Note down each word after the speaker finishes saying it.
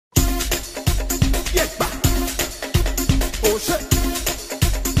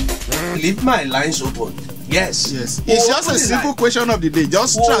Leave my lines open. Yes. Yes. It's just a simple question of the day.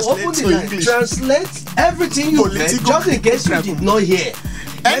 Just translate to English. Translate everything you heard, just in case you did not hear.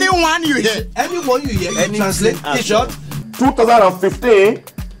 Anyone you hear. Anyone you hear, you translate. In short, 2015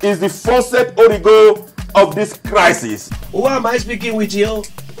 is the first origo of this crisis. Who am I speaking with you?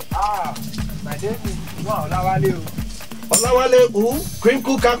 My name is Olawale. Olawale who?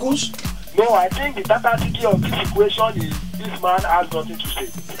 Krimku Kakus? No, I think the totality of this equation is this man has nothing to say.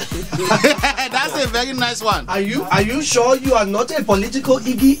 That's a very nice one. Are you sure you are not a political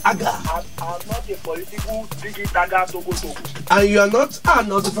Iggy Aga? I'm not a political Iggy Aga Togo. And you are not a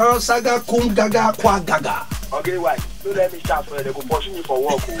Notifero Saga Kum Gaga Kwa Gaga. Okay, why? Don't let me shout for they go pushing you for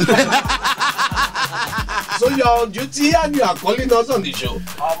work. So you're on duty and you are calling us on the show.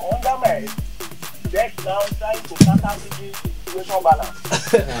 I'm under my desk now trying to strategy situation balance.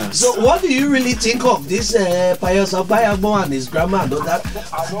 So what do you really think of this Pius Obayagbo and his grandma and all that?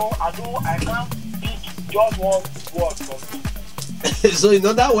 I can't speak just one word from you. So in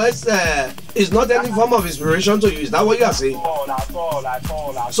other words, it's not any form of inspiration to you. Is that what you are saying? At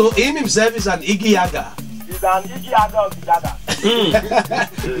all. So him himself is an Iggy Aga. He's an Iggy Aga of the Gaga.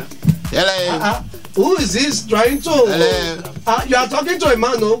 Hello. Who is this trying to? You are talking to a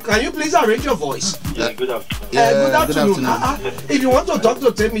man, no? Can you please arrange your voice? Yeah, good afternoon. Good afternoon. If you want to talk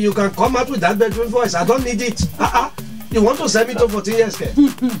to Temi, you can come out with that bedroom voice. I don't need it. You want to send me to 14 years?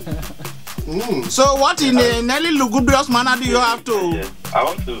 So what in a Nelly lugubrious manner do you have to? Yes. I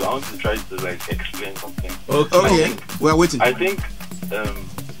want to try to like explain something. Okay. We're waiting. I think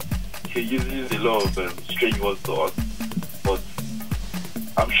he uses a lot of strange words to us, but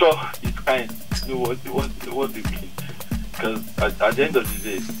I'm sure it's kind. You know what it means, because at the end of the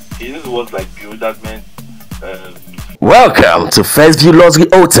day, he uses words like bewilderment. Welcome to First View Luxury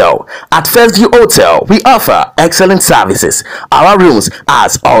Hotel. At First View Hotel, we offer excellent services. Our rooms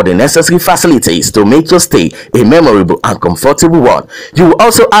has all the necessary facilities to make your stay a memorable and comfortable one. You will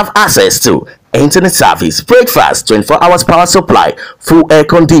also have access to internet service, breakfast, 24 hours power supply, full air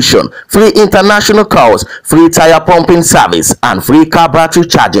condition, free international calls, free tire pumping service, and free car battery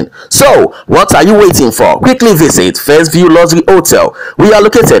charging. So, what are you waiting for? Quickly visit First View Luxury Hotel. We are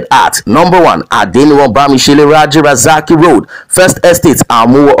located at number 1 Adeniran Bamishele Raji Razaki Road, First Estate,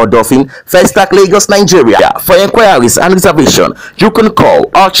 Amuwo Odofin, First Stack, Lagos, Nigeria. For inquiries and reservation, you can call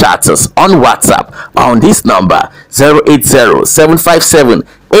or chat us on WhatsApp on this number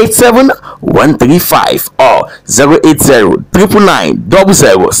 080-757-87135 or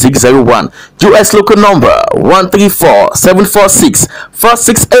 080-999-00601. US local number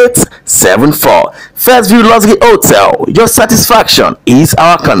 134-746-46874. First View Luxury Hotel. Your satisfaction is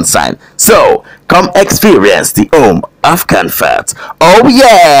our concern. So come experience the home of comfort. Oh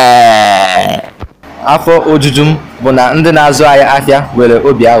yeah! Afọ ojujum bụ na ndị na-azụ ahịa afịa were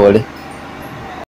obi aghọrị.